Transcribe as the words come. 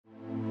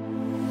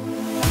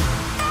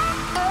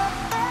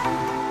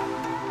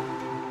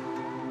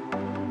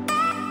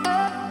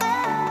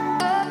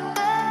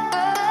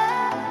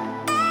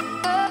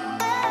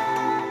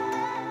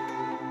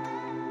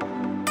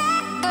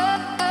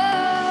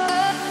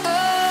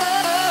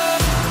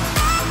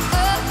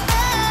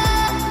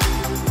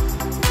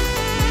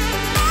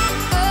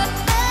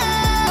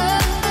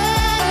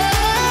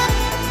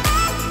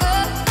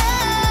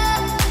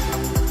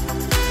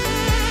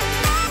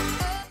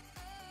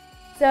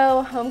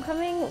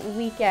homecoming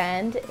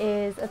weekend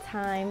is a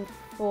time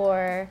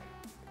for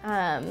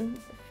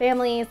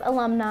families,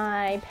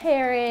 alumni,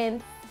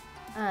 parents,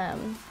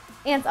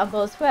 aunts,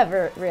 uncles,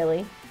 whoever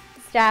really,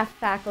 staff,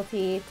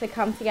 faculty, to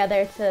come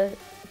together to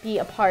be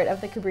a part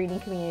of the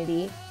Cabrini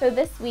community. So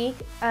this week,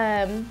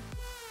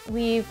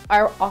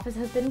 our office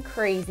has been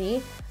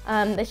crazy.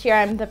 This year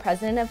I'm the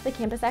president of the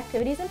Campus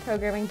Activities and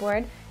Programming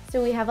Board,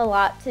 so we have a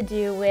lot to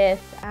do with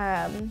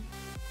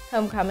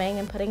homecoming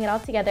and putting it all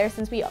together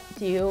since we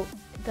do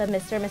the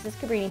Mr. and Mrs.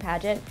 Cabrini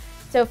pageant.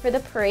 So for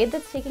the parade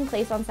that's taking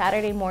place on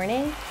Saturday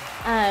morning,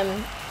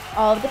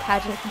 all of the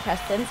pageant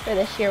contestants for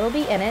this year will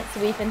be in it.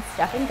 So we've been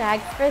stuffing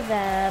bags for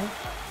them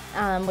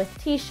with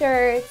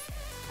t-shirts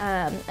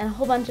and a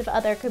whole bunch of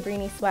other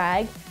Cabrini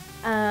swag.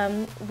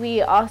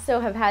 We also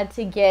have had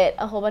to get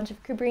a whole bunch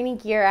of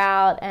Cabrini gear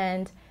out,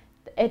 and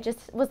it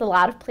just was a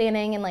lot of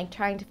planning and like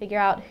trying to figure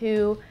out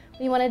who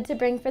we wanted to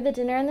bring for the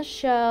dinner and the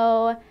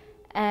show,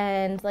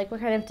 and like what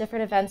kind of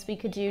different events we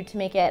could do to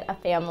make it a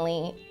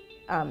family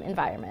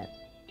environment.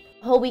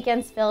 The whole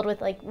weekend's filled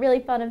with like really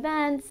fun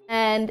events,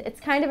 and it's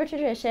kind of a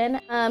tradition.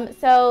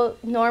 So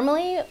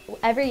normally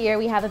every year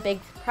we have a big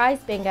prize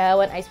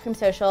bingo, an ice cream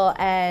social,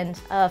 and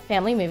a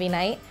family movie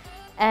night.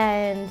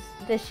 And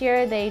this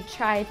year they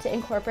tried to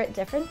incorporate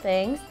different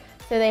things.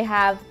 So they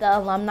have the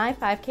Alumni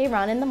 5K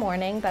run in the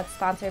morning that's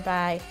sponsored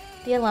by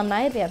the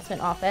Alumni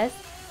Advancement Office.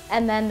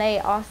 And then they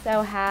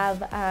also have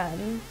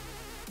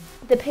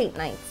the paint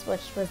nights,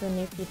 which was a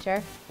new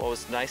feature. Well, it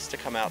was nice to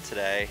come out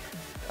today,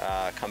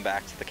 come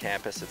back to the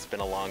campus. It's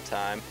been a long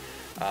time.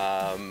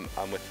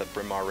 I'm with the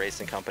Bryn Mawr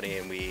Racing Company,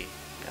 and we're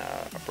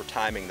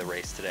timing the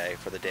race today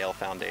for the Dale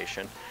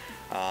Foundation.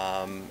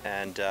 Yeah,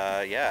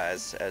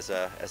 as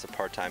a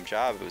part-time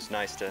job, it was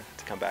nice to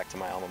come back to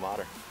my alma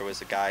mater. There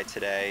was a guy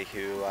today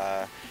who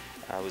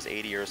was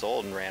 80 years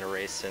old and ran a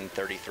race in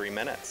 33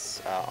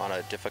 minutes on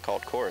a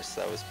difficult course.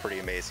 That was pretty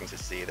amazing to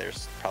see.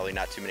 There's probably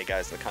not too many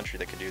guys in the country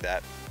that could do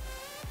that.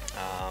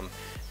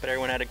 But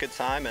everyone had a good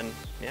time, and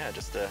yeah,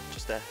 just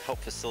to help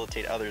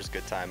facilitate others'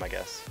 good time, I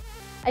guess.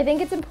 I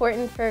think it's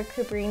important for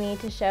Cabrini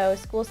to show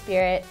school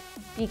spirit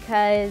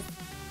because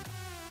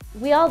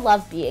we all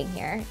love being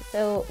here.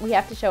 So we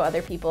have to show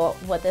other people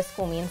what this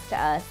school means to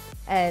us,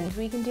 and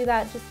we can do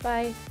that just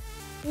by,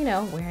 you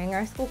know, wearing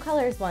our school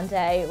colors one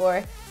day,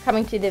 or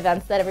coming to the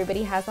events that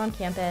everybody has on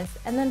campus,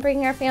 and then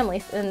bringing our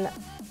families in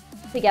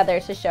together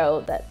to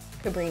show that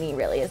Cabrini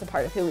really is a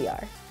part of who we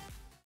are.